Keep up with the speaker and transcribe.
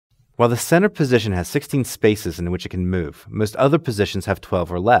While the center position has 16 spaces in which it can move, most other positions have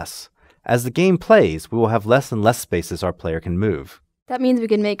 12 or less. As the game plays, we will have less and less spaces our player can move. That means we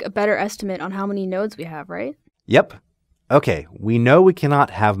can make a better estimate on how many nodes we have, right? Yep. Okay, we know we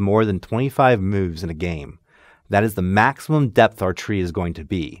cannot have more than 25 moves in a game. That is the maximum depth our tree is going to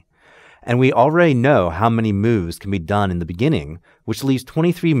be. And we already know how many moves can be done in the beginning, which leaves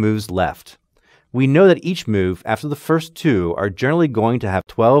 23 moves left. We know that each move after the first 2 are generally going to have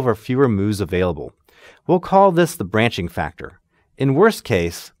 12 or fewer moves available. We'll call this the branching factor. In worst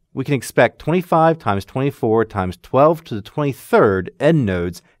case, we can expect 25 times 24 times 12 to the 23rd end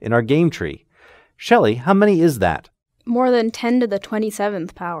nodes in our game tree. Shelley, how many is that? More than 10 to the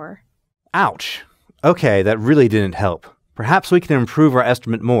 27th power. Ouch! Okay, that really didn't help. Perhaps we can improve our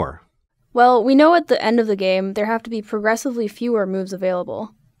estimate more. Well, we know at the end of the game there have to be progressively fewer moves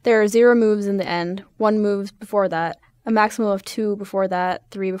available. There are 0 moves in the end, 1 move before that, a maximum of 2 before that,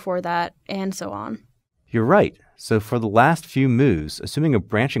 3 before that, and so on. You're right. So for the last few moves, assuming a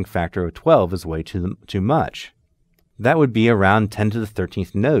branching factor of 12 is way too much. That would be around 10 to the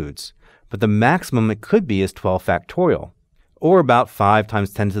 13th nodes, but the maximum it could be is 12 factorial, or about 5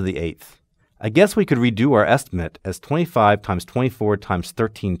 times 10 to the 8th. I guess we could redo our estimate as 25 times 24 times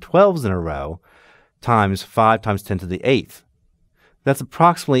 13 12s in a row times 5 times 10 to the 8th. That's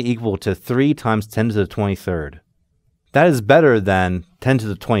approximately equal to 3 times 10 to the 23rd. That is better than 10 to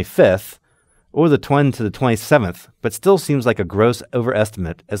the 25th or the 10 to the 27th, but still seems like a gross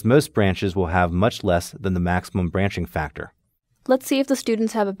overestimate as most branches will have much less than the maximum branching factor. Let's see if the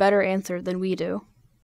students have a better answer than we do.